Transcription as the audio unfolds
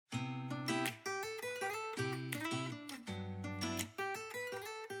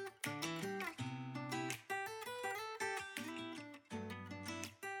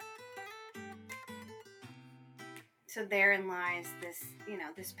So therein lies this,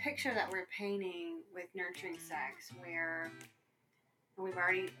 this picture that we're painting with nurturing sex, where we've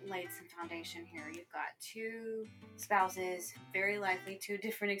already laid some foundation here. You've got two spouses, very likely two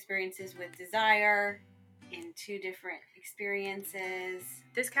different experiences with desire in two different experiences.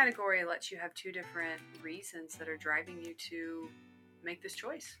 This category lets you have two different reasons that are driving you to make this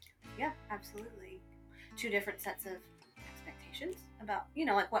choice. Yeah, absolutely. Two different sets of expectations about,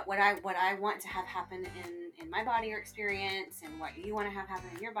 like what I want to have happen in my body or experience, and what you want to have happen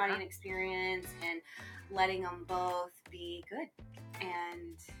in your body and experience, and letting them both be good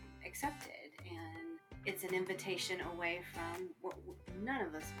and accepted. And it's an invitation away from what none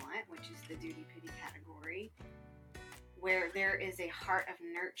of us want, which is the duty pity category, where there is a heart of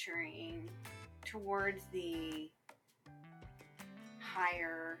nurturing towards the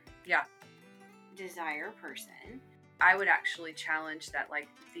higher desire person. I would actually challenge that, like,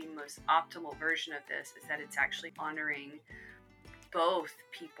 the most optimal version of this is that it's actually honoring both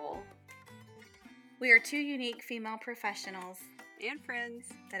people. We are two unique female professionals and friends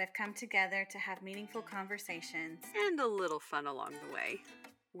that have come together to have meaningful conversations and a little fun along the way.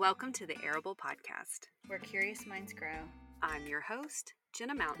 Welcome to the Arable Podcast, where curious minds grow. I'm your host,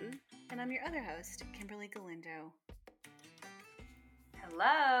 Jenna Mountain. And I'm your other host, Kimberly Galindo.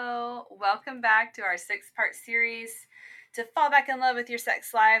 Hello! Welcome back to our 6-part series to fall back in love with your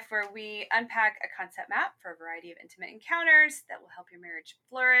sex life, where we unpack a concept map for a variety of intimate encounters that will help your marriage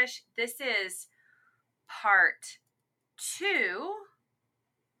flourish. This is part 2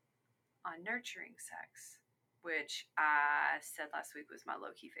 on nurturing sex, which I said last week was my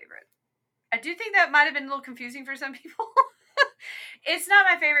low-key favorite. I do think that might have been a little confusing for some people. It's not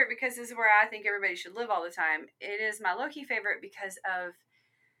my favorite because this is where I think everybody should live all the time. It is my low-key favorite because of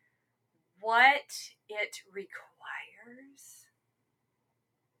what it requires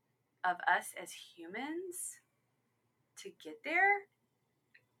of us as humans to get there.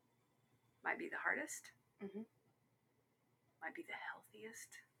 Might be the hardest. Mm-hmm. Might be the healthiest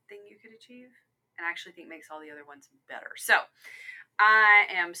thing you could achieve. And I actually think makes all the other ones better. So I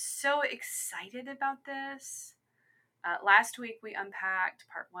am so excited about this. Last week we unpacked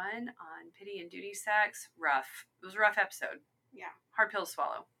part 1 on pity and duty sex. Rough. It was a rough episode. Yeah. Hard pill to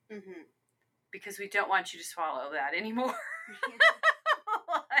swallow. Mm-hmm. Because we don't want you to swallow that anymore.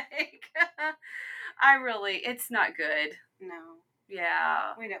 It's not good. No.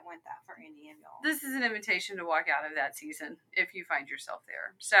 Yeah. We don't want that for any of y'all. This is an invitation to walk out of that season if you find yourself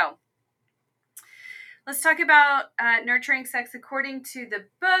there. So, let's talk about nurturing sex according to the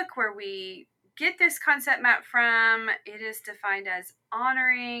book where we get this concept map from. It is defined as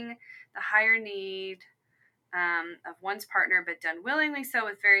honoring the higher need of one's partner, but done willingly so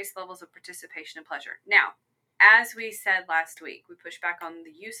with various levels of participation and pleasure. Now, as we said last week, we push back on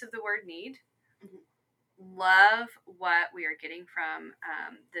the use of the word need. Mm-hmm. Love what we are getting from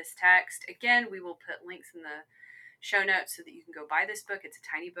this text. Again, we will put links in the show notes so that you can go buy this book. It's a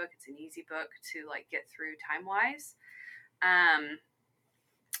tiny book. It's an easy book to get through time-wise.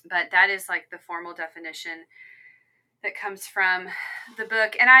 But that is the formal definition that comes from the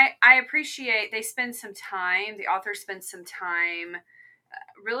book. And I appreciate the author spends some time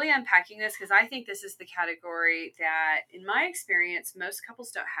really unpacking this, because I think this is the category that, in my experience, most couples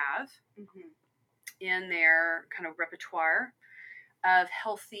don't have in their kind of repertoire of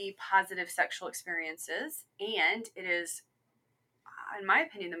healthy, positive sexual experiences. And it is, in my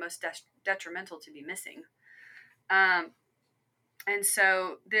opinion, the most detrimental to be missing. And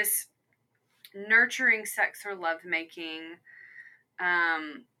so this nurturing sex or lovemaking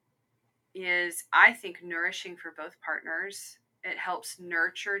is, I think, nourishing for both partners. It helps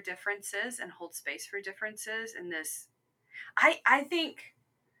nurture differences and hold space for differences in this, I think,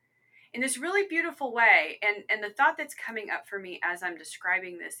 in this really beautiful way. And the thought that's coming up for me as I'm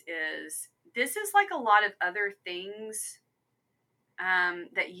describing this is like a lot of other things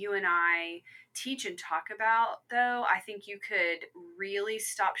that you and I teach and talk about, though. I think you could really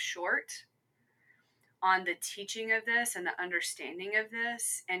stop short on the teaching of this and the understanding of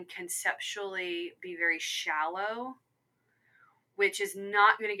this, and conceptually be very shallow, which is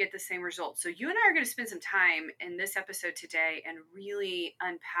not going to get the same results. So you and I are going to spend some time in this episode today and really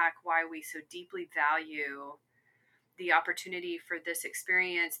unpack why we so deeply value the opportunity for this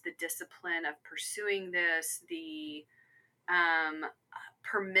experience, the discipline of pursuing this, the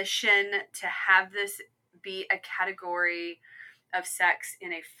permission to have this be a category of sex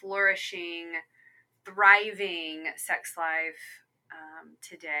in a flourishing, thriving sex life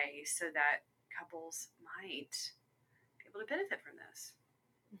today, so that couples might be able to benefit from this.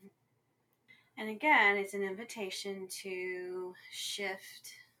 And again, it's an invitation to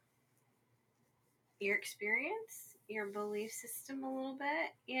shift your experience, your belief system a little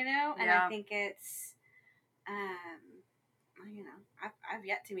bit, you know? And Yeah. I think it's, you know, I've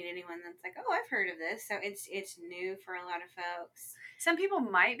yet to meet anyone that's like, oh, I've heard of this. So it's new for a lot of folks. Some people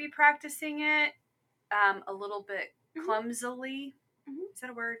might be practicing it a little bit clumsily. Mm-hmm. Is that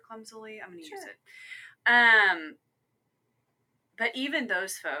a word? Clumsily? I'm going to use Sure. it. But even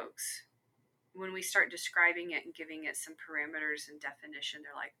those folks, when we start describing it and giving it some parameters and definition,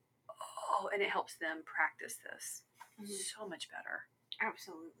 they're like, oh, and it helps them practice this so much better.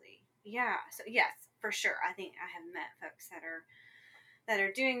 Absolutely. Yeah. So yes, for sure. I think I have met folks that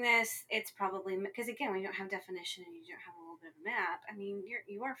are doing this. It's probably because again, we don't have definition and you don't have a little bit of a map. I mean,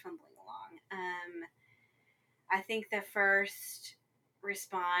 you are fumbling along. I think the first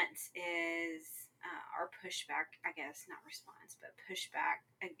response is or pushback. I guess not response, but pushback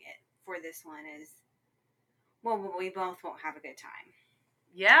again for this one is, well, we both won't have a good time.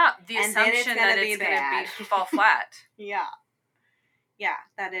 Yeah, the and assumption that it's going to be fall flat. Yeah,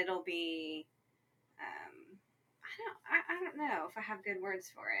 that it'll be. I don't know if I have good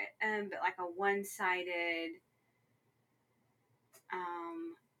words for it. But like a one-sided.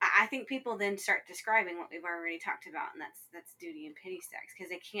 I think people then start describing what we've already talked about, and that's duty and pity sex, because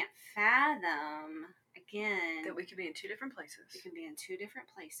they can't fathom again that we could be in two different places. We can be in two different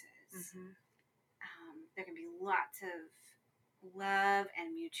places. Mm-hmm. There can be lots of love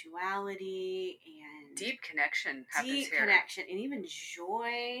and mutuality and deep connection happens here. Connection and even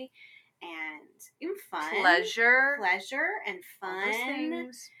joy and even fun, pleasure and fun. All those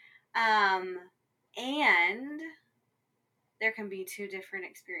things. And there can be two different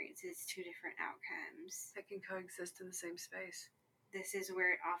experiences, two different outcomes that can coexist in the same space. This is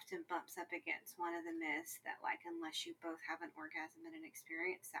where it often bumps up against one of the myths that, like, unless you both have an orgasm and an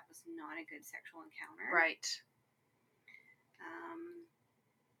experience, that was not a good sexual encounter. Right.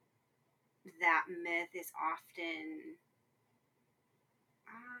 That myth is often,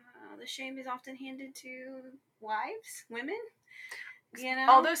 the shame is often handed to wives, women, you know?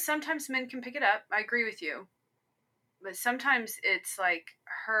 Although sometimes men can pick it up. I agree with you. But sometimes it's like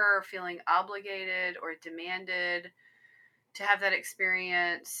her feeling obligated or demanded to have that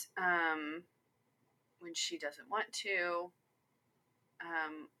experience when she doesn't want to.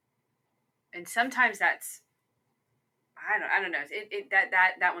 And sometimes that's, I don't know.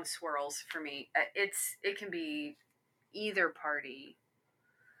 That one swirls for me. It can be either party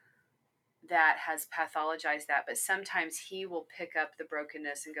that has pathologized that, but sometimes he will pick up the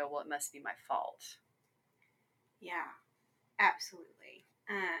brokenness and go, well, it must be my fault. Yeah, absolutely.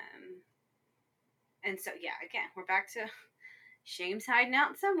 And so, yeah, again, we're back to shame's hiding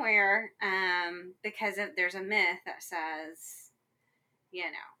out somewhere, because there's a myth that says, you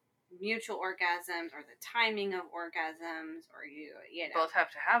know, mutual orgasms or the timing of orgasms, or you know, both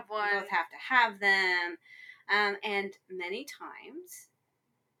have to have one. Both have to have them. And many times,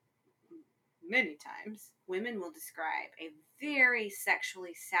 women will describe a very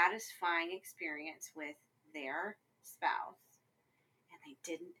sexually satisfying experience with their spouse, and they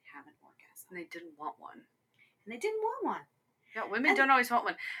didn't have an orgasm. And they didn't want one. Yeah, women don't always want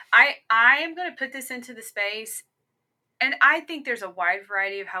one. I am going to put this into the space, and I think there's a wide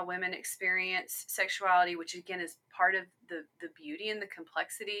variety of how women experience sexuality, which again is part of the beauty and the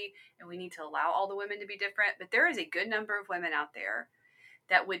complexity, and we need to allow all the women to be different. But there is a good number of women out there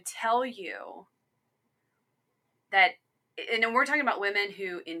that would tell you that, and we're talking about women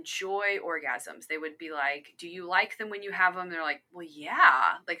who enjoy orgasms. They would be like, do you like them when you have them? They're like, well,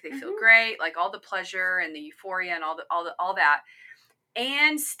 yeah, like they feel great, like all the pleasure and the euphoria and all that.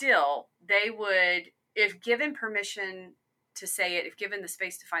 And still they would, if given permission to say it, if given the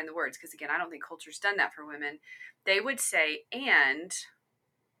space to find the words, because again, I don't think culture's done that for women, they would say, and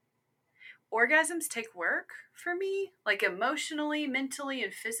orgasms take work for me, like emotionally, mentally,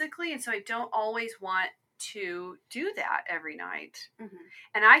 and physically. And so I don't always want to do that every night. Mm-hmm.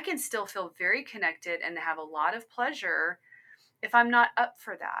 And I can still feel very connected and have a lot of pleasure if I'm not up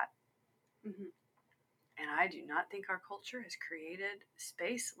for that. Mm-hmm. And I do not think our culture has created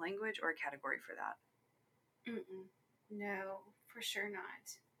space, language, or a category for that. Mm-mm. No, for sure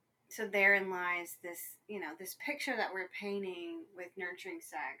not. So therein lies this, this picture that we're painting with nurturing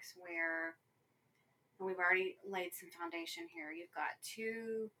sex, where we've already laid some foundation here. You've got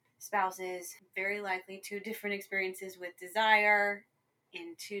two spouses, very likely two different experiences with desire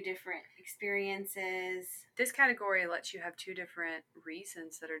in two different experiences. This category lets you have two different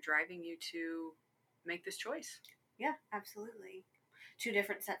reasons that are driving you to make this choice. Yeah, absolutely. Two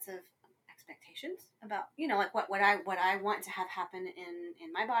different sets of expectations about, like what I want to have happen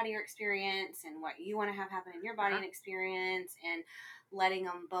in my body or experience, and what you want to have happen in your body and experience, and letting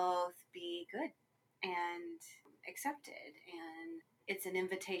them both be good. And accepted, and it's an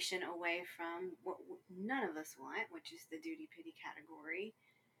invitation away from what none of us want, which is the duty pity category,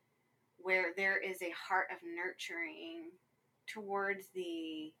 where there is a heart of nurturing towards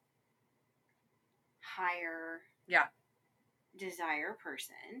the higher desire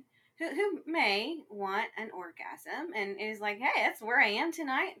person who may want an orgasm and is like, hey, that's where I am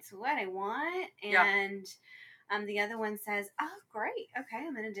tonight. It's what I want. And the other one says, oh, great. Okay,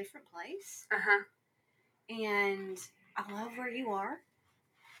 I'm in a different place. And I love where you are.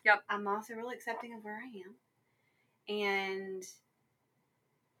 Yep. I'm also really accepting of where I am. And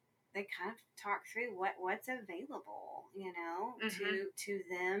they kind of talk through what's available, to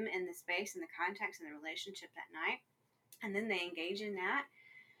them in the space and the context and the relationship that night. And then they engage in that.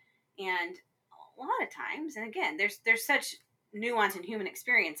 And a lot of times, and again, there's such nuance in human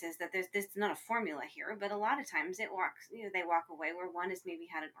experiences that there's not a formula here, but a lot of times they walk away where one has maybe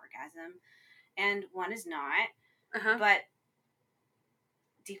had an orgasm and one is not, but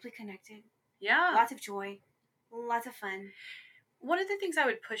deeply connected. Yeah. Lots of joy, lots of fun. One of the things I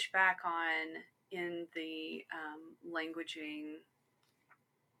would push back on in the languaging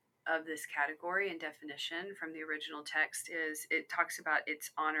of this category and definition from the original text is it talks about it's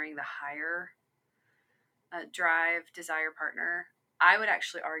honoring the higher drive, desire partner. I would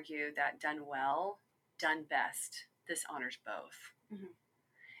actually argue that done well, done best, this honors both. Mm-hmm.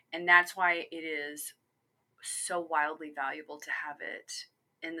 And that's why it is so wildly valuable to have it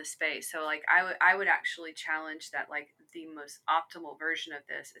in the space. So like I would actually challenge that like the most optimal version of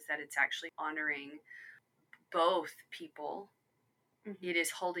this is that it's actually honoring both people. Mm-hmm. It is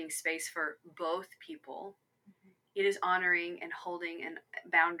holding space for both people. Mm-hmm. It is honoring and holding and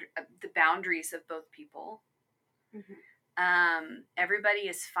the boundaries of both people. Mm-hmm. Everybody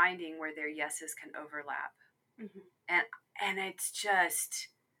is finding where their yeses can overlap. Mm-hmm. And it's just,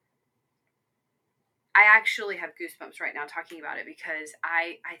 I actually have goosebumps right now talking about it because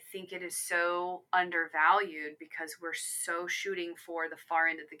I think it is so undervalued because we're so shooting for the far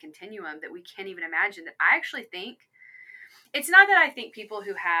end of the continuum that we can't even imagine that. I actually think, it's not that I think people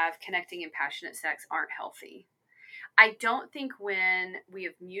who have connecting and passionate sex aren't healthy. I don't think when we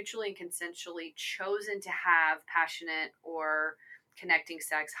have mutually and consensually chosen to have passionate or connecting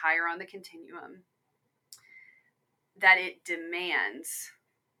sex higher on the continuum, that it demands,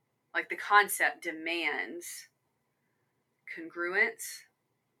 like the concept demands congruence,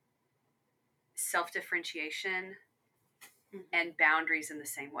 self-differentiation, and boundaries in the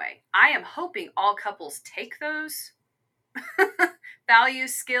same way. I am hoping all couples take those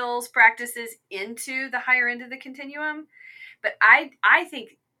values, skills, practices into the higher end of the continuum. But I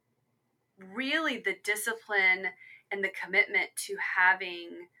think really the discipline and the commitment to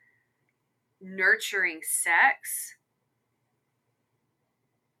having nurturing sex,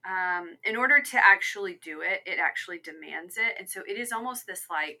 in order to actually do it, it actually demands it. And so it is almost this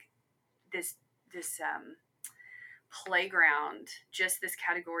like this playground, just this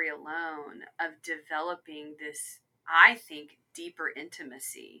category alone of developing this, I think, deeper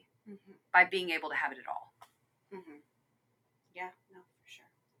intimacy by being able to have it at all. Yeah, no, for sure.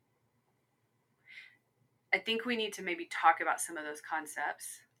 I think we need to maybe talk about some of those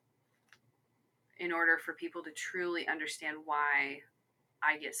concepts in order for people to truly understand why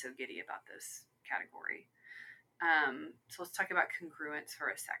I get so giddy about this category. So let's talk about congruence for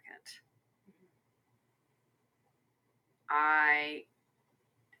a second. I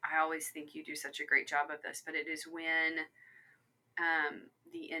always think you do such a great job of this, but it is when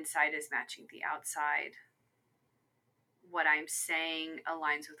the inside is matching the outside. What I'm saying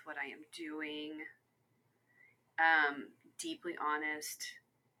aligns with what I am doing. Deeply honest,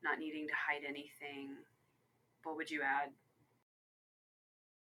 not needing to hide anything. What would you add?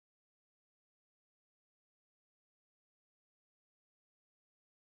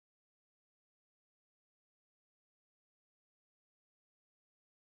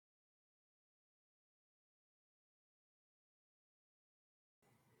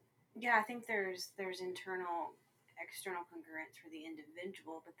 Yeah, I think there's internal, external congruence for the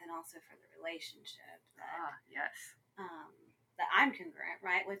individual, but then also for the relationship. Yes. That I'm congruent,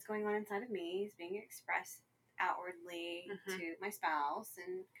 right? What's going on inside of me is being expressed outwardly to my spouse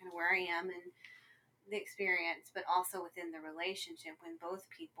and kind of where I am and the experience, but also within the relationship when both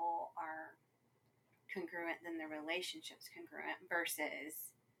people are congruent, then the relationship's congruent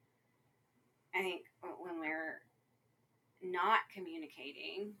versus I think when we're not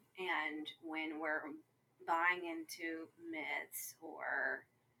communicating and when we're buying into myths or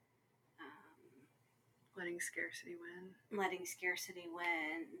letting scarcity win, then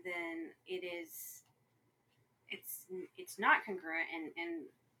it's not congruent and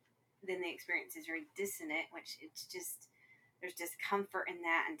then the experience is very dissonant, which it's just, there's discomfort in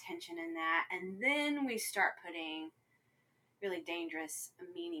that and tension in that. And then we start putting really dangerous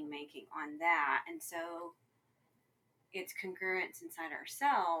meaning making on that. And so it's congruence inside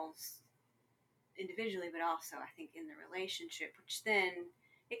ourselves individually, but also I think in the relationship, which then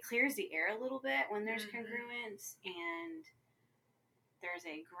it clears the air a little bit when there's congruence, and there's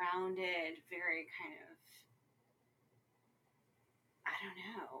a grounded, very kind of, I don't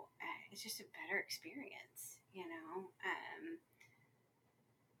know, it's just a better experience,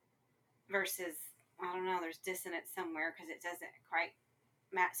 versus, I don't know, there's dissonance somewhere because it doesn't quite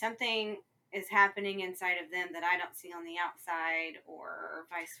match. Something is happening inside of them that I don't see on the outside, or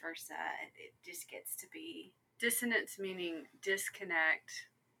vice versa. It just gets to be dissonance, meaning disconnect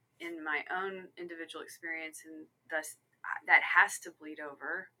in my own individual experience, and thus that has to bleed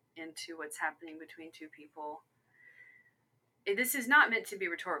over into what's happening between two people. This is not meant to be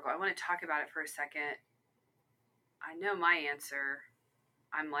rhetorical. I want to talk about it for a second. I know my answer.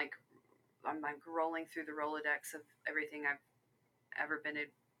 I'm like rolling through the Rolodex of everything I've ever been,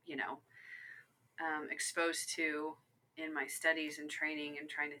 exposed to in my studies and training, and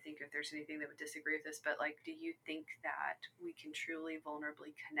trying to think if there's anything that would disagree with this. But like, do you think that we can truly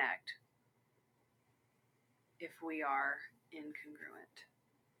vulnerably connect if we are incongruent?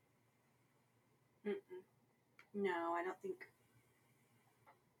 Mm-mm. No, I don't think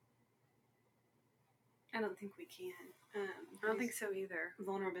we can. I don't think so either.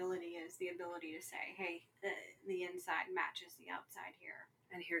 Vulnerability is the ability to say, hey, the inside matches the outside here.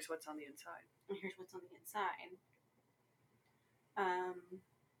 And here's what's on the inside. And here's what's on the inside.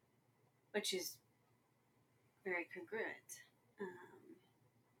 Which is very congruent.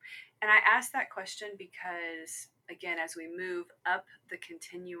 And I ask that question because, again, as we move up the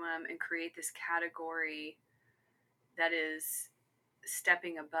continuum and create this category that is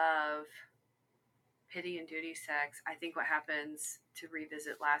stepping above pity and duty sex, I think what happens, to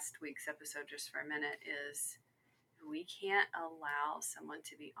revisit last week's episode just for a minute, is we can't allow someone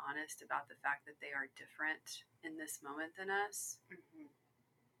to be honest about the fact that they are different in this moment than us. Mm-hmm.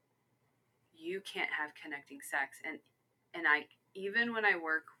 You can't have connecting sex. And I, even when I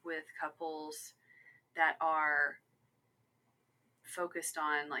work with couples that are focused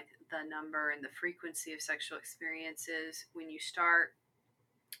on like the number and the frequency of sexual experiences, when you start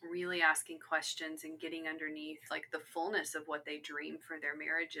really asking questions and getting underneath like the fullness of what they dream for their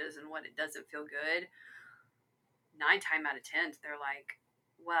marriages and what it doesn't feel good, 9 times out of 10 they're like,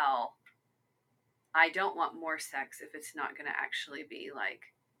 well, I don't want more sex if it's not going to actually be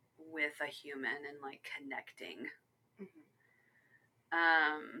like with a human and like connecting. Mm-hmm.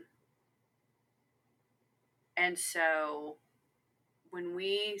 And so when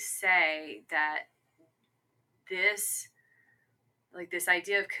we say that this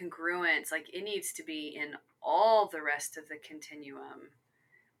idea of congruence, like it needs to be in all the rest of the continuum,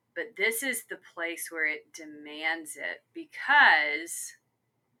 but this is the place where it demands it, because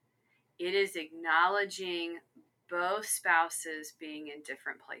it is acknowledging both spouses being in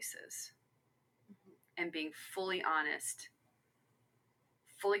different places, mm-hmm. and being fully honest,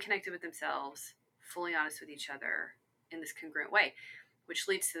 fully connected with themselves, fully honest with each other in this congruent way, which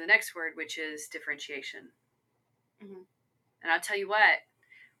leads to the next word, which is differentiation. Mm-hmm. And I'll tell you what,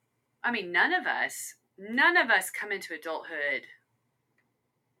 I mean, none of us come into adulthood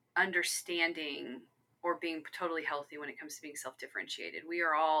understanding or being totally healthy when it comes to being self-differentiated. We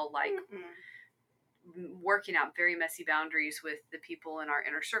are all like working out very messy boundaries with the people in our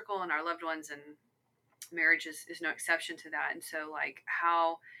inner circle and our loved ones, and marriage is no exception to that. And so like,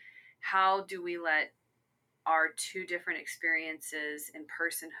 how do we let our two different experiences and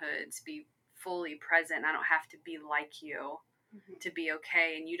personhoods be fully present? I don't have to be like you, mm-hmm. to be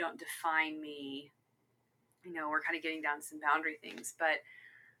okay, and you don't define me. We're kind of getting down some boundary things, but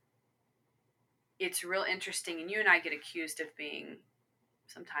it's real interesting. And you and I get accused of being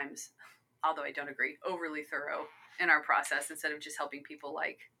sometimes, although I don't agree, overly thorough in our process instead of just helping people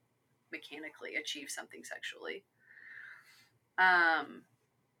like mechanically achieve something sexually.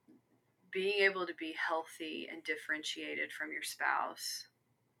 Being able to be healthy and differentiated from your spouse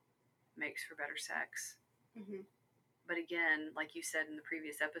makes for better sex. Mm-hmm. But again, like you said in the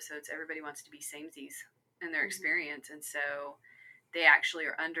previous episodes, everybody wants to be samesies in their mm-hmm. experience. And so they actually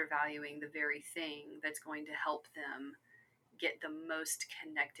are undervaluing the very thing that's going to help them get the most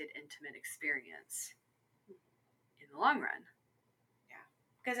connected, intimate experience in the long run. Yeah.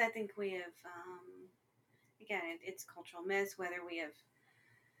 Because I think we have, again, it's cultural myths, whether we have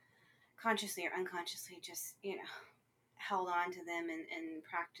consciously or unconsciously just, held on to them and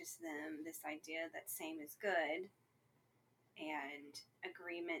practiced them, this idea that same is good. and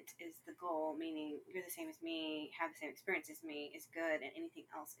agreement is the goal, meaning you're the same as me, have the same experience as me, is good, and anything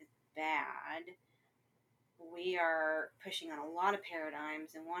else is bad. We are pushing on a lot of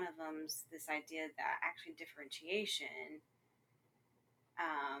paradigms, and one of them's this idea that actually differentiation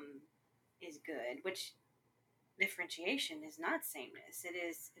is good, which differentiation is not sameness. It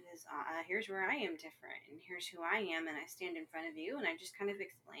is here's where I am different, and here's who I am, and I stand in front of you, and I just kind of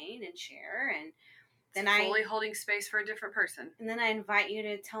explain and share, and then fully holding space for a different person. And then I invite you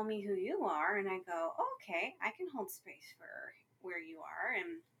to tell me who you are, and I go, oh, okay, I can hold space for where you are,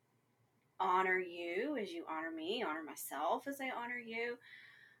 and honor you as you honor me, honor myself as I honor you,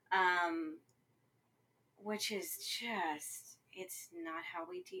 which is just, it's not how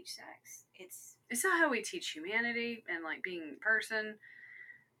we teach sex. It's not how we teach humanity and like being a person.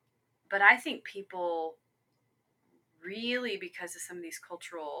 But I think people really, because of some of these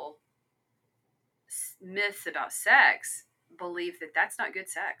cultural myths about sex, believe that that's not good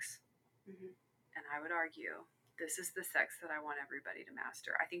sex. Mm-hmm. And I would argue this is the sex that I want everybody to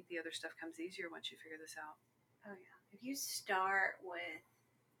master. I think the other stuff comes easier once you figure this out. Oh yeah. If you start with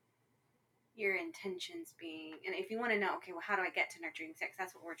your intentions being, and if you want to know, okay, well, how do I get to nurturing sex?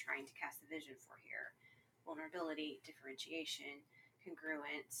 That's what we're trying to cast the vision for here. Vulnerability, differentiation,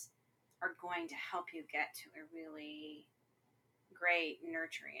 congruence are going to help you get to a really great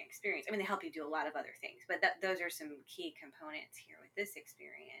nurturing experience. I mean, they help you do a lot of other things, but those are some key components here with this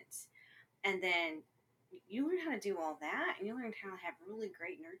experience. And then you learn how to do all that, and you learn how to have really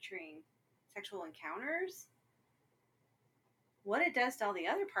great nurturing sexual encounters. What it does to all the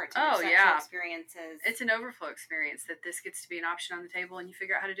other parts of your sexual experiences. It's an overflow experience that this gets to be an option on the table, and you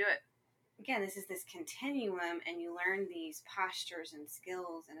figure out how to do it. Again, this is this continuum, and you learn these postures and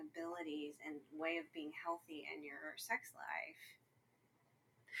skills and abilities and way of being healthy in your sex life.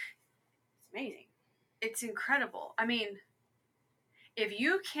 It's amazing. It's incredible. I mean, if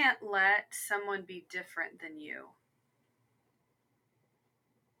you can't let someone be different than you,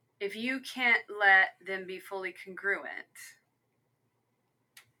 if you can't let them be fully congruent,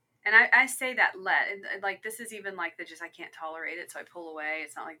 and I say that like this is even like the just I can't tolerate it, so I pull away.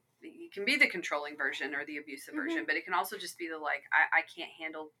 It's not like you can be the controlling version or the abusive version, but it can also just be the like I can't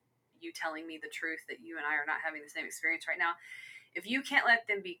handle you telling me the truth that you and I are not having the same experience right now. If you can't let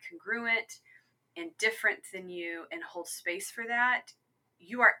them be congruent and different than you and hold space for that,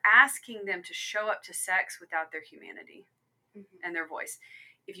 you are asking them to show up to sex without their humanity and their voice.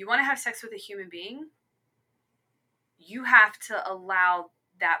 If you want to have sex with a human being, you have to allow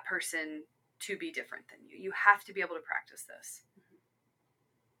that person to be different than you. You have to be able to practice this.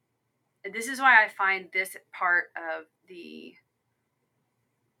 And this is why I find this part of the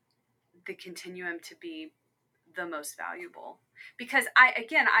continuum to be the most valuable. Because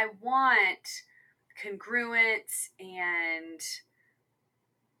I want congruence and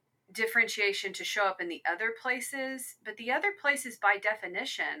differentiation to show up in the other places, but the other places by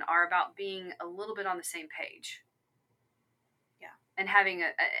definition are about being a little bit on the same page. Yeah. And having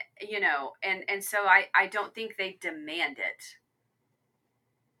and so I don't think they demand it.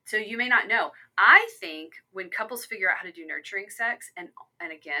 So you may not know. I think when couples figure out how to do nurturing sex, and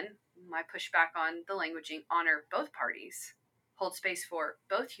again, my pushback on the languaging, honor both parties, hold space for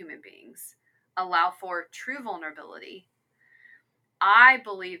both human beings, allow for true vulnerability, I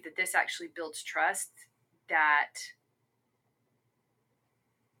believe that this actually builds trust that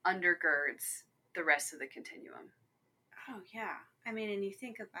undergirds the rest of the continuum. Oh, yeah. I mean, and you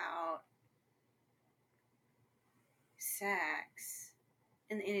think about sex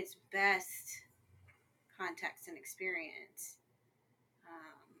in its best context and experience.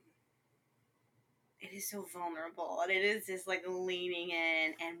 It is so vulnerable, and it is just like leaning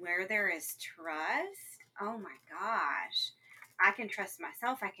in, and where there is trust, oh my gosh, I can trust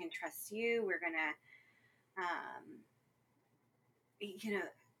myself, I can trust you, we're gonna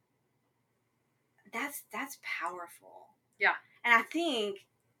that's powerful. Yeah. And I think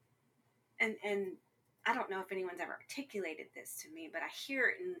and I don't know if anyone's ever articulated this to me, but I hear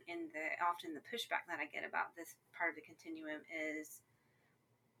it in the often the pushback that I get about this part of the continuum is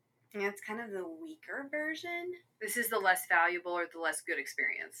it's kind of the weaker version. This is the less valuable or the less good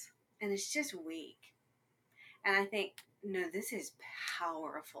experience. And it's just weak. And I think, no, this is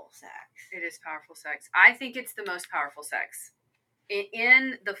powerful sex. It is powerful sex. I think it's the most powerful sex.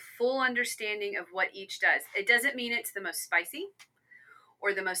 In the full understanding of what each does. It doesn't mean it's the most spicy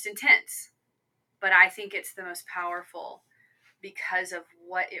or the most intense, but I think it's the most powerful because of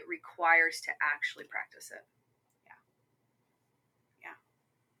what it requires to actually practice it.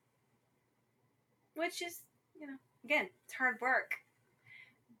 Which is, again, it's hard work.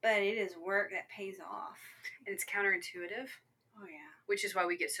 but it is work that pays off. And it's counterintuitive. Oh, yeah. Which is why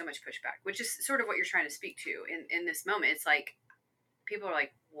we get so much pushback, which is sort of what you're trying to speak to in this moment. It's like, people are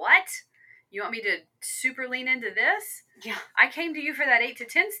like, what? You want me to super lean into this? Yeah. I came to you for that 8 to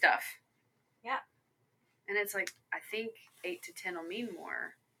 10 stuff. Yeah. And it's like, I think 8 to 10 will mean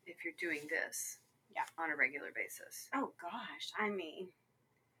more if you're doing this on a regular basis. Oh, gosh. I mean,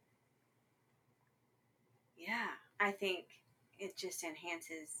 yeah. I think it just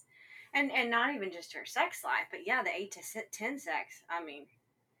enhances, and not even just your sex life, but yeah, the 8 to 10 sex. I mean,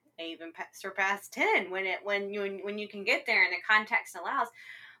 they even surpass 10 when you can get there and the context allows.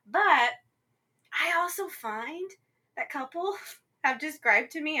 But I also find that couples have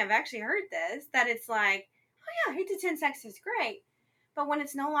described to me, I've actually heard this, that it's like, oh yeah, 8 to 10 sex is great. But when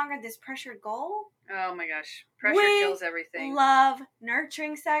it's no longer this pressured goal. Oh my gosh. Pressure kills everything. We love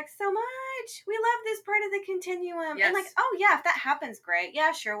nurturing sex so much. We love this part of the continuum. Yes. And like, oh yeah, if that happens, great.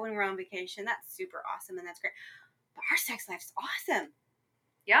 Yeah, sure, when we're on vacation, that's super awesome and that's great. But our sex life's awesome.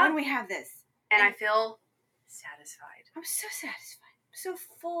 Yeah. When we have this. And I feel satisfied. I'm so satisfied. I'm so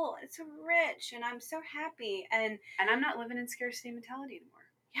full. It's so rich. And I'm so happy. And I'm not living in scarcity mentality anymore.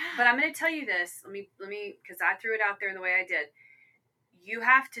 Yeah. But I'm going to tell you this. Let me, because I threw it out there in the way I did. You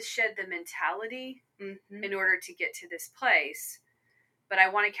have to shed the mentality in order to get to this place. But I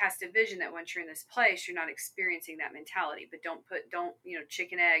want to cast a vision that once you're in this place, you're not experiencing that mentality. But don't,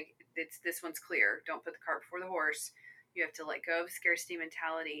 chicken egg. This one's clear. Don't put the cart before the horse. You have to let go of scarcity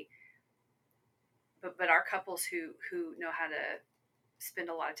mentality. But our couples who know how to spend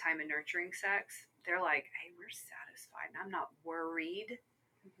a lot of time in nurturing sex, they're like, hey, we're satisfied. And I'm not worried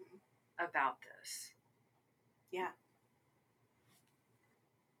about this. Yeah.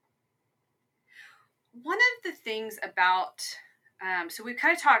 One of the things about, so we've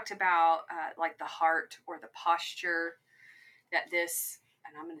kind of talked about like the heart or the posture that this,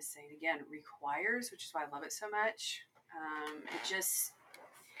 and I'm going to say it again, requires, which is why I love it so much. It just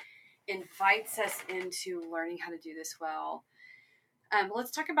invites us into learning how to do this well.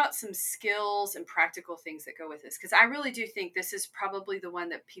 Let's talk about some skills and practical things that go with this, because I really do think this is probably the one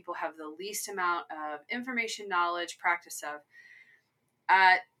that people have the least amount of information, knowledge, practice of.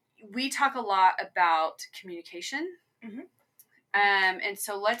 We talk a lot about communication. And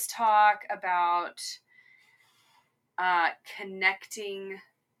so let's talk about connecting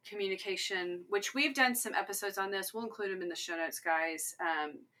communication, which we've done some episodes on this. We'll include them in the show notes, guys.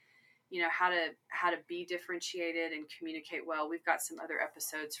 How to be differentiated and communicate well. We've got some other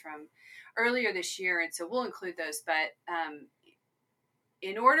episodes from earlier this year, and so we'll include those. But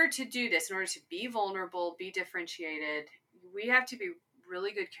in order to do this, in order to be vulnerable, be differentiated, we have to be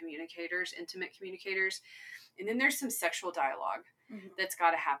really good communicators, intimate communicators. And then there's some sexual dialogue that's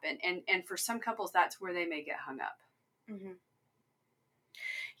got to happen. And for some couples, that's where they may get hung up.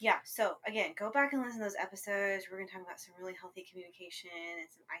 Yeah, so again, go back and listen to those episodes. We're going to talk about some really healthy communication and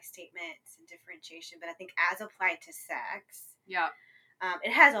some I statements and differentiation. But I think as applied to sex,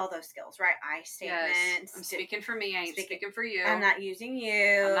 it has all those skills, right? I statements. Yes. I'm speaking for me. I ain't speaking for you. I'm not using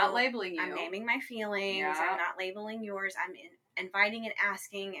you. I'm not labeling you. I'm naming my feelings. Yeah. I'm not labeling yours. I'm inviting and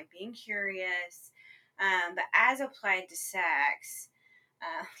asking and being curious. But as applied to sex,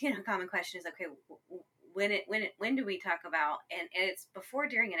 common question is, okay, when do we talk about, and it's before,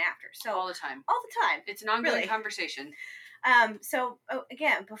 during, and after. So all the time. It's an ongoing conversation. So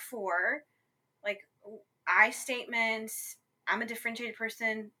again, before, like, I statements, I'm a differentiated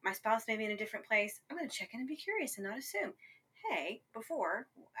person, my spouse may be in a different place, I'm going to check in and be curious and not assume. Hey, before,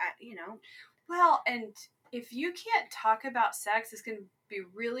 Well, and if you can't talk about sex, it's going to be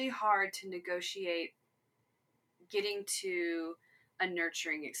really hard to negotiate getting to a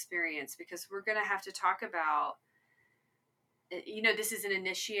nurturing experience, because we're going to have to talk about, this is an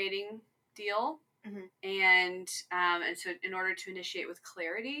initiating deal. And so in order to initiate with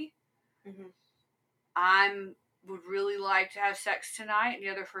clarity, I would really like to have sex tonight. And the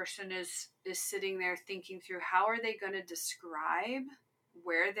other person is sitting there thinking through, how are they going to describe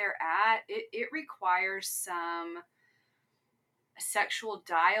where they're at? It requires some sexual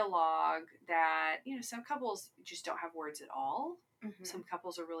dialogue that, some couples just don't have words at all. Some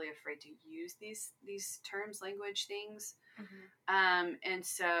couples are really afraid to use these terms, language, things. And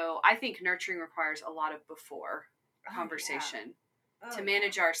so I think nurturing requires a lot of before conversation to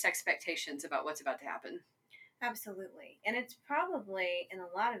manage our sexpectations about what's about to happen. Absolutely. And it's probably in a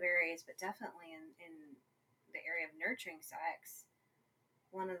lot of areas, but definitely in the area of nurturing sex,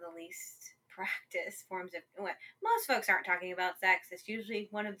 one of the least practiced forms of what most folks aren't talking about sex. It's usually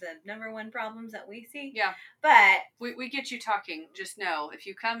one of the number one problems that we see. Yeah. But we get you talking. Just know, if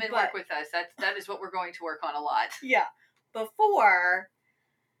you come and work with us, that is what we're going to work on a lot. Yeah. Before,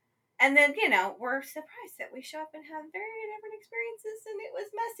 And then, we're surprised that we show up and have very different experiences, and it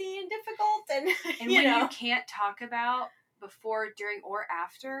was messy and difficult. And, when you can't talk about before, during, or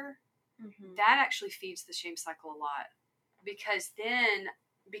after, that actually feeds the shame cycle a lot. Because then,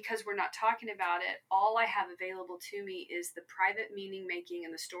 because we're not talking about it, all I have available to me is the private meaning making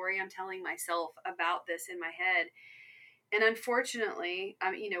and the story I'm telling myself about this in my head. And unfortunately,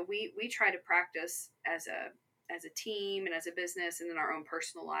 we try to practice as a team and as a business and in our own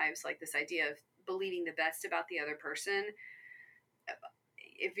personal lives, like this idea of believing the best about the other person.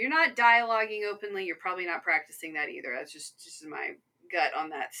 If you're not dialoguing openly, you're probably not practicing that either. That's just my gut on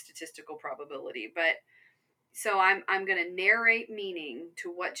that statistical probability. But so I'm going to narrate meaning to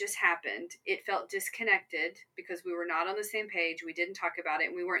what just happened. It felt disconnected because we were not on the same page. We didn't talk about it,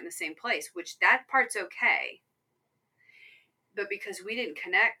 and we weren't in the same place, which that part's okay. But because we didn't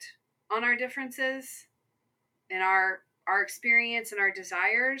connect on our differences and our experience and our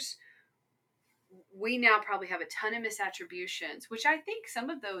desires, we now probably have a ton of misattributions, which I think some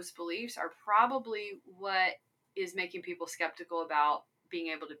of those beliefs are probably what is making people skeptical about being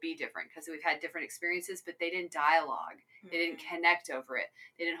able to be different, because we've had different experiences, but they didn't dialogue. They didn't connect over it.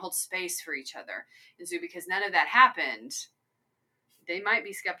 They didn't hold space for each other. And so because none of that happened, they might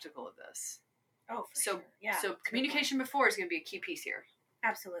be skeptical of this. Oh, for sure. Yeah. So communication before is going to be a key piece here.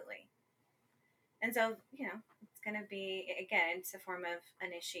 Absolutely. And so, it's going to be, again, it's a form of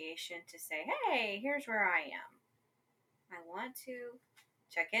initiation to say, hey, here's where I am. I want to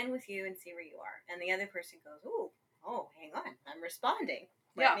check in with you and see where you are. And the other person goes, hang on, I'm responding.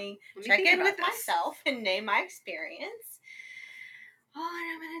 Let me check in with myself and name my experience. Oh,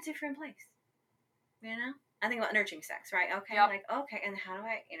 and I'm in a different place. I think about nurturing sex, right? Okay, and how do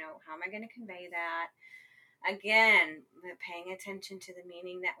I, how am I going to convey that? Again, paying attention to the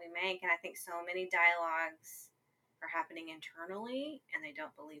meaning that we make. And I think so many dialogues are happening internally, and they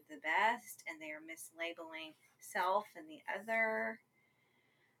don't believe the best, and they are mislabeling self and the other.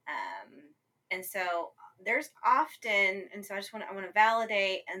 And so there's often, and so I want to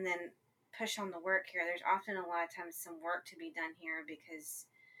validate and then push on the work here. There's often a lot of times some work to be done here because,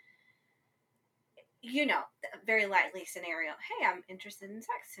 very likely scenario. Hey, I'm interested in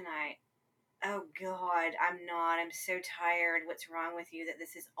sex tonight. Oh God, I'm not. I'm so tired. What's wrong with you that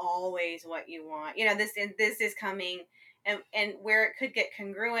this is always what you want? This is coming, and where it could get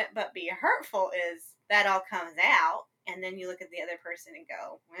congruent but be hurtful is that all comes out, and then you look at the other person and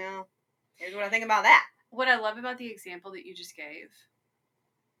go, well, here's what I think about that. What I love about the example that you just gave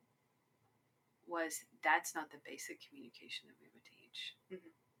was that's not the basic communication that we would teach. Mm-hmm.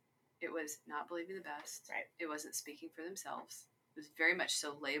 It was not believing the best. Right. It wasn't speaking for themselves. It was very much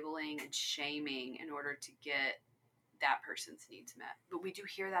so labeling and shaming in order to get that person's needs met. But we do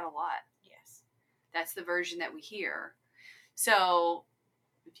hear that a lot. Yes. That's the version that we hear. So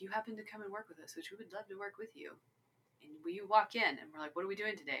if you happen to come and work with us, which we would love to work with you, and you walk in and we're like, what are we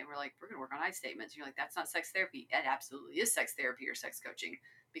doing today? And we're like, we're going to work on I statements. And you're like, that's not sex therapy. It absolutely is sex therapy or sex coaching,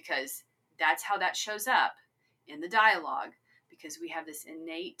 because that's how that shows up in the dialogue, because we have this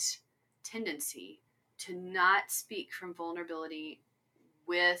innate tendency to not speak from vulnerability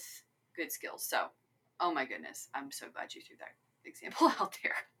with good skills. So, oh my goodness, I'm so glad you threw that example out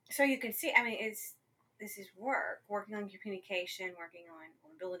there. So you can see, this is working on communication, working on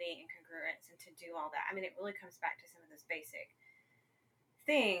vulnerability and congruence, and to do all that. It really comes back to some of those basic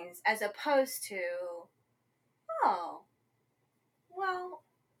things, as opposed to,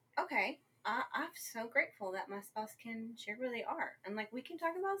 okay, I'm so grateful that my spouse can share where they are. And we can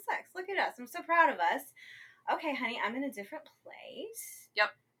talk about sex. Look at us. I'm so proud of us. Okay, honey, I'm in a different place.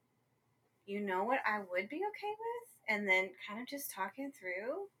 Yep. You know what I would be okay with? And then kind of just talking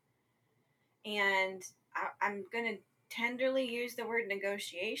through. And I'm going to tenderly use the word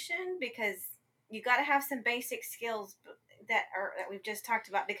negotiation, because you got to have some basic skills that we've just talked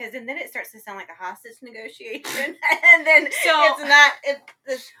about, because then it starts to sound like a hostage negotiation, and then that's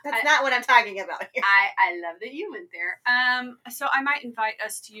not what I'm talking about here. I love that you went there. So I might invite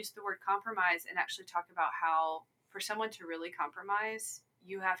us to use the word compromise and actually talk about how, for someone to really compromise,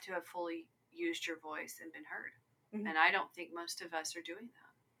 you have to have fully used your voice and been heard. Mm-hmm. And I don't think most of us are doing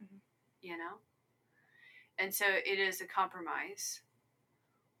that. Mm-hmm. And so it is a compromise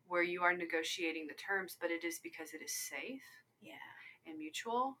where you are negotiating the terms, but it is because it is safe, and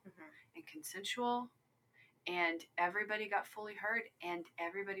mutual, and consensual, and everybody got fully heard, and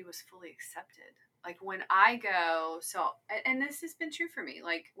everybody was fully accepted. When I go, and this has been true for me,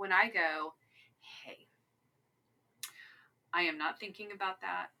 when I go, hey, I am not thinking about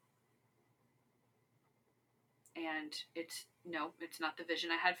that. And it's not the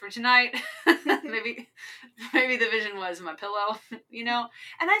vision I had for tonight. maybe the vision was my pillow,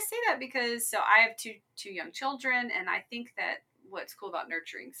 And I say that because I have two young children, and I think that what's cool about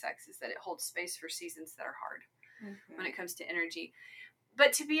nurturing sex is that it holds space for seasons that are hard when it comes to energy.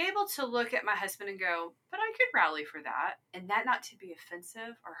 But to be able to look at my husband and go, but I could rally for that, and that not to be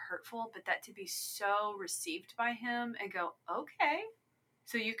offensive or hurtful, but that to be so received by him and go, okay.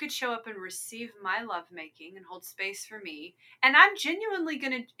 So you could show up and receive my lovemaking and hold space for me. And I'm genuinely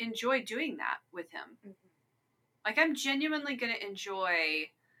going to enjoy doing that with him. Mm-hmm. Like, I'm genuinely going to enjoy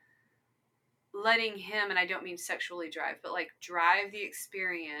letting him, and I don't mean sexually drive, but like drive the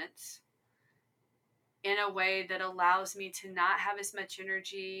experience in a way that allows me to not have as much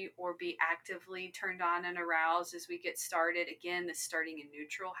energy or be actively turned on and aroused as we get started. Again, this starting in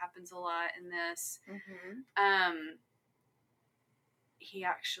neutral happens a lot in this. Mm-hmm. He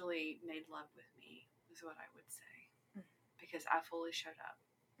actually made love with me, is what I would say, mm-hmm. because I fully showed up.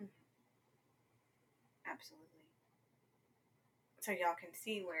 Mm-hmm. Absolutely. So y'all can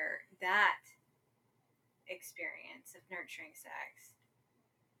see where that experience of nurturing sex,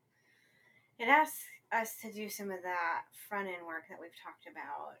 it asks us to do some of that front end work that we've talked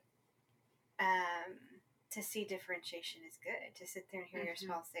about. To see differentiation is good. To sit there and hear mm-hmm. your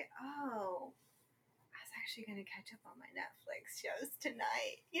spouse say, "Oh, I was actually going to catch up on my Netflix shows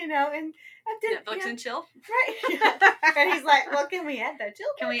tonight," and Netflix and chill, right? And he's like, "Well, can we add the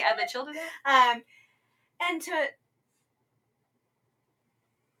chill? Can we add the chill to that?" And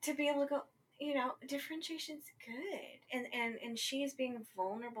to be able to go, differentiation's good, and she's being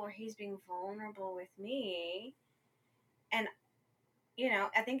vulnerable, or he's being vulnerable with me, and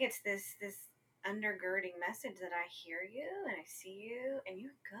I think it's this undergirding message that I hear you and I see you and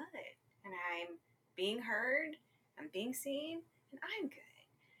you're good, and I'm being heard, I'm being seen, and I'm good.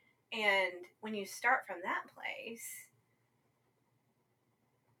 And when you start from that place,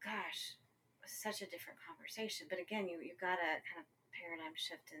 gosh, it's such a different conversation. But again, you've got to kind of paradigm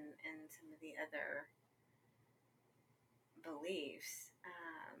shift in some of the other beliefs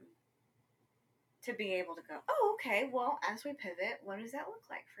to be able to go, oh, okay, well, as we pivot, what does that look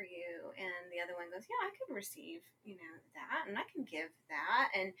like for you? And the other one goes, yeah, I can receive, that, and I can give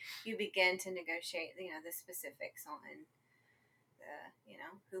that. And you begin to negotiate, the specifics on the,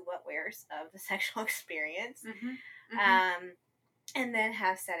 who, what, where's of the sexual experience. Mm-hmm. Mm-hmm. And then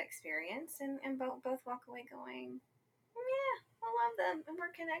have said experience and both walk away going, yeah, I love them and we're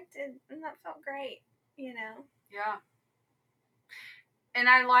connected and that felt great, Yeah. And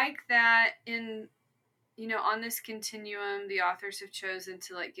I like that on this continuum, the authors have chosen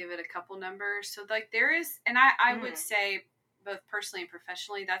to like give it a couple numbers. So like there is, and I would say both personally and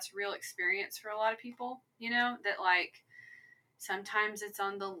professionally, that's real experience for a lot of people, that like sometimes it's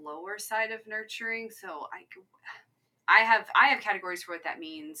on the lower side of nurturing. So I have categories for what that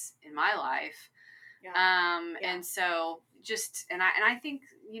means in my life. Yeah. And so and I think,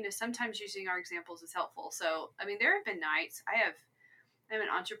 sometimes using our examples is helpful. So, I mean, there have been nights I'm an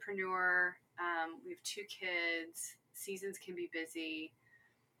entrepreneur. We have 2 kids. Seasons can be busy.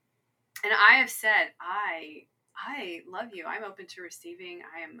 And I have said, I love you. I'm open to receiving.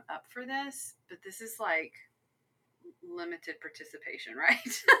 I am up for this. But this is like limited participation,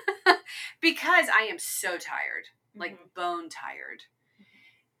 right? Because I am so tired. Like bone tired.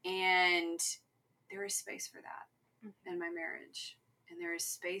 Mm-hmm. And there is space for that in my marriage. And there is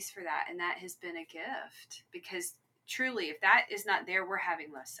space for that. And that has been a gift. Because truly, if that is not there, we're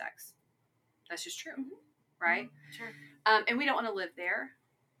having less sex. That's just true, mm-hmm. right? Mm-hmm. Sure. And we don't want to live there.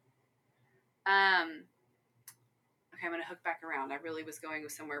 Okay, I'm going to hook back around. I really was going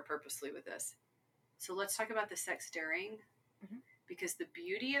somewhere purposely with this. So let's talk about the sex during, mm-hmm. because the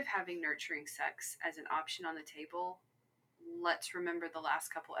beauty of having nurturing sex as an option on the table, let's remember the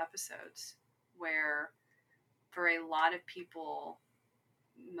last couple episodes where for a lot of people,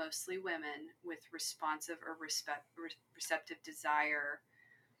 mostly women with responsive or receptive desire,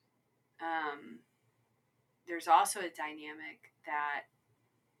 there's also a dynamic that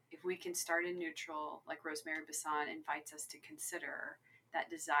if we can start in neutral, like Rosemary Basson invites us to consider, that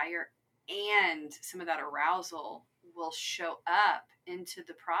desire and some of that arousal will show up into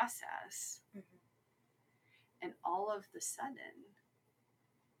the process. Mm-hmm. And all of the sudden,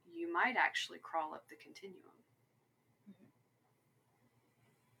 you might actually crawl up the continuum.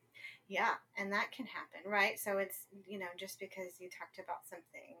 Yeah, and that can happen, right? So it's, just because you talked about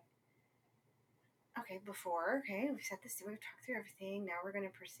something, we've set this, we've talked through everything, now we're going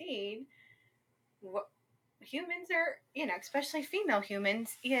to proceed. What humans are, especially female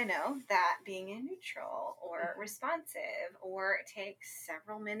humans, that being in neutral or mm-hmm. responsive, or it takes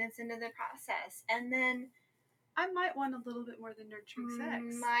several minutes into the process, and then I might want a little bit more than nurturing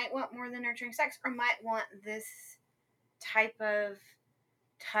sex. Might want more than nurturing sex, or might want this type of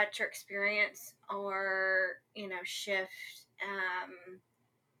touch or experience, or shift.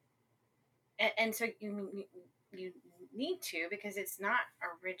 And so you need to, because it's not a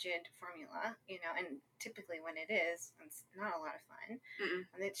rigid formula, and typically when it is, it's not a lot of fun.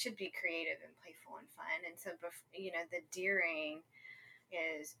 And it should be creative and playful and fun. And so, the deering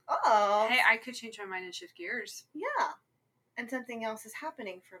is, hey, I could change my mind and shift gears. Yeah. And something else is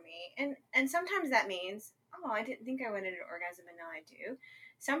happening for me. And sometimes that means, I didn't think I wanted an orgasm and now I do.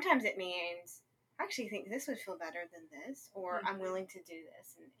 Sometimes it means, I actually think this would feel better than this, or I'm willing to do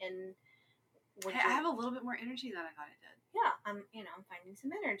this. And hey, I have a little bit more energy than I thought I did. Yeah, I'm finding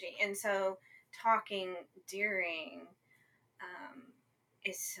some energy. And so talking during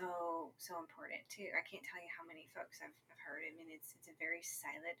is so important too. I can't tell you how many folks I've heard. I mean, it's a very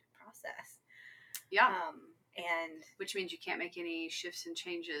silent process. Yeah. And which means you can't make any shifts and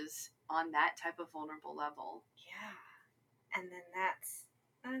changes on that type of vulnerable level. Yeah. And then that's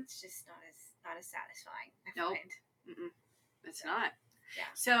just not as satisfying, I nope. find. It's not. Yeah.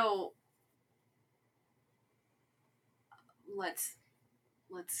 So let's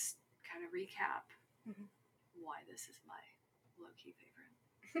kind of recap why this is my low-key favorite.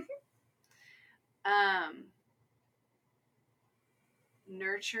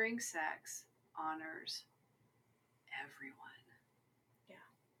 Nurturing sex honors everyone. Yeah.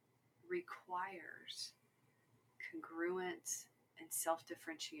 Requires congruence and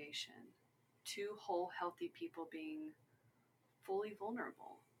self-differentiation. Two whole, healthy people being fully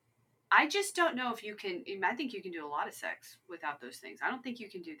vulnerable. I just don't know if you can. I think you can do a lot of sex without those things. I don't think you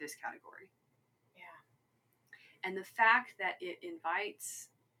can do this category. Yeah. And the fact that it invites,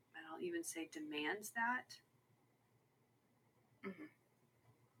 and I'll even say demands that,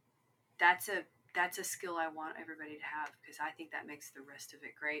 that's a skill I want everybody to have, because I think that makes the rest of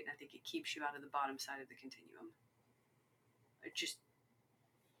it great, and I think it keeps you out of the bottom side of the continuum. It just,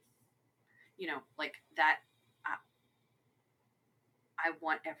 like that. I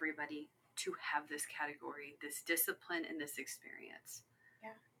want everybody to have this category, this discipline, and this experience.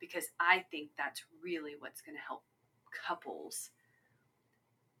 Yeah. Because I think that's really what's going to help couples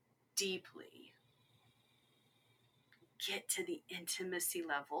deeply get to the intimacy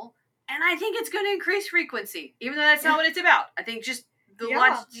level. And I think it's going to increase frequency, even though that's not what it's about. I think just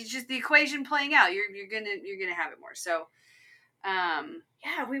just the equation playing out, you're gonna have it more. So,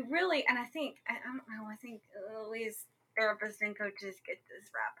 yeah, we really, and I think, I don't know, I think these therapists and coaches get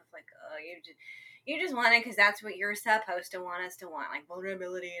this rap of like, you just want it because that's what you're supposed to want us to want, like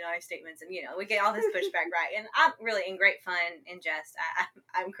vulnerability and I statements, and we get all this pushback, right? And I'm really in great fun and jest.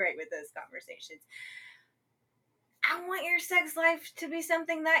 I'm great with those conversations. I want your sex life to be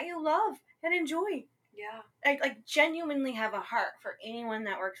something that you love and enjoy. Yeah. Like genuinely have a heart for anyone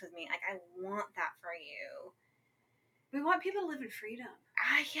that works with me. Like, I want that for you. We want people to live in freedom.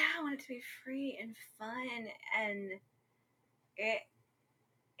 Yeah, I want it to be free and fun, and it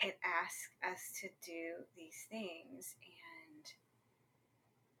asks us to do these things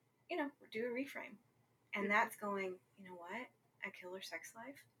and do a reframe. And that's going, you know what? A killer sex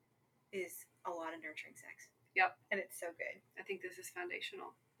life is a lot of nurturing sex. Yep. And it's so good. I think this is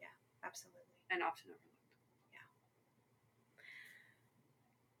foundational. Yeah, absolutely. And often overlooked. Yeah.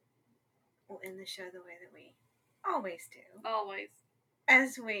 We'll end the show the way that we always do. Always.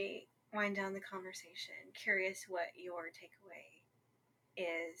 As we wind down the conversation, curious what your takeaway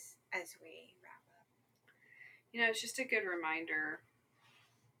is as we wrap up. It's just a good reminder.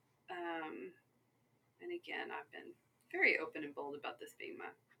 And again, I've been very open and bold about this being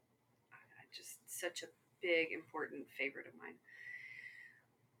just such a big, important favorite of mine.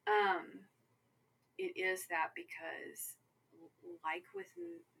 It is that because, like with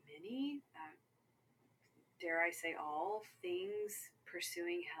many, dare I say all things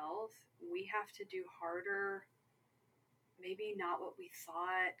pursuing health, we have to do harder, maybe not what we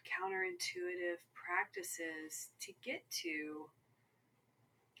thought, counterintuitive practices to get to,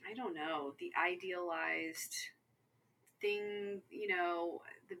 I don't know, the idealized thing,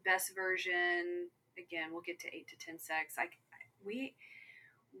 the best version. Again, we'll get to 8 to 10 sex. We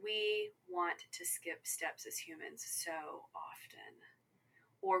want to skip steps as humans so often,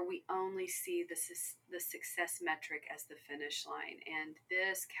 or we only see the success metric as the finish line. And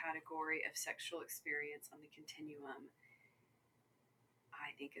this category of sexual experience on the continuum,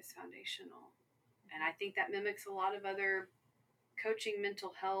 I think, is foundational. And I think that mimics a lot of other coaching,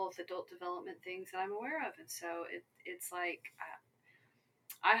 mental health, adult development things that I'm aware of. And so it's like,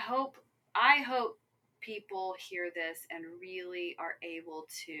 I hope people hear this and really are able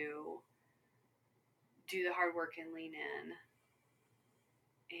to do the hard work and lean in.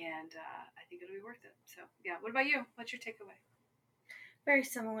 And I think it'll be worth it. So, yeah. What about you? What's your takeaway? Very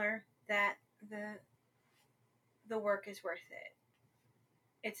similar, that the work is worth it.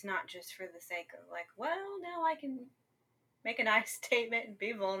 It's not just for the sake of like, well, now I can make a nice statement and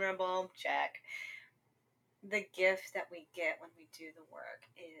be vulnerable. Check. The gift that we get when we do the work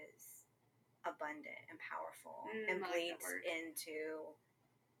is abundant and powerful and bleeds into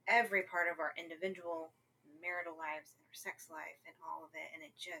every part of our individual marital lives and our sex life and all of it. And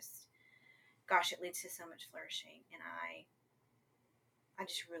it just, gosh, it leads to so much flourishing. And I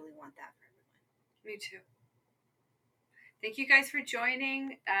just really want that for everyone. Me too. Thank you guys for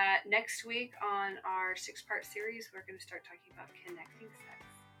joining. Next week on our 6-part series, we're going to start talking about connecting sex.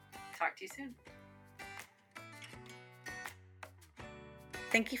 Talk to you soon.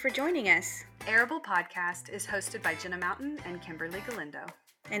 Thank you for joining us. Arable Podcast is hosted by Jenna Mountain and Kimberly Galindo.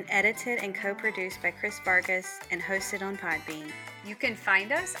 And edited and co-produced by Chris Vargas and hosted on Podbean. You can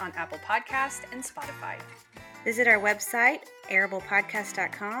find us on Apple Podcast and Spotify. Visit our website,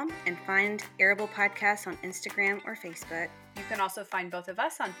 arablepodcast.com, and find Arable Podcast on Instagram or Facebook. You can also find both of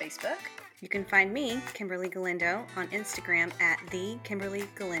us on Facebook. You can find me, Kimberly Galindo, on Instagram at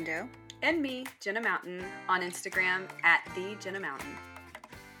 @TheKimberlyGalindo. And me, Jenna Mountain, on Instagram at @TheJennaMountain.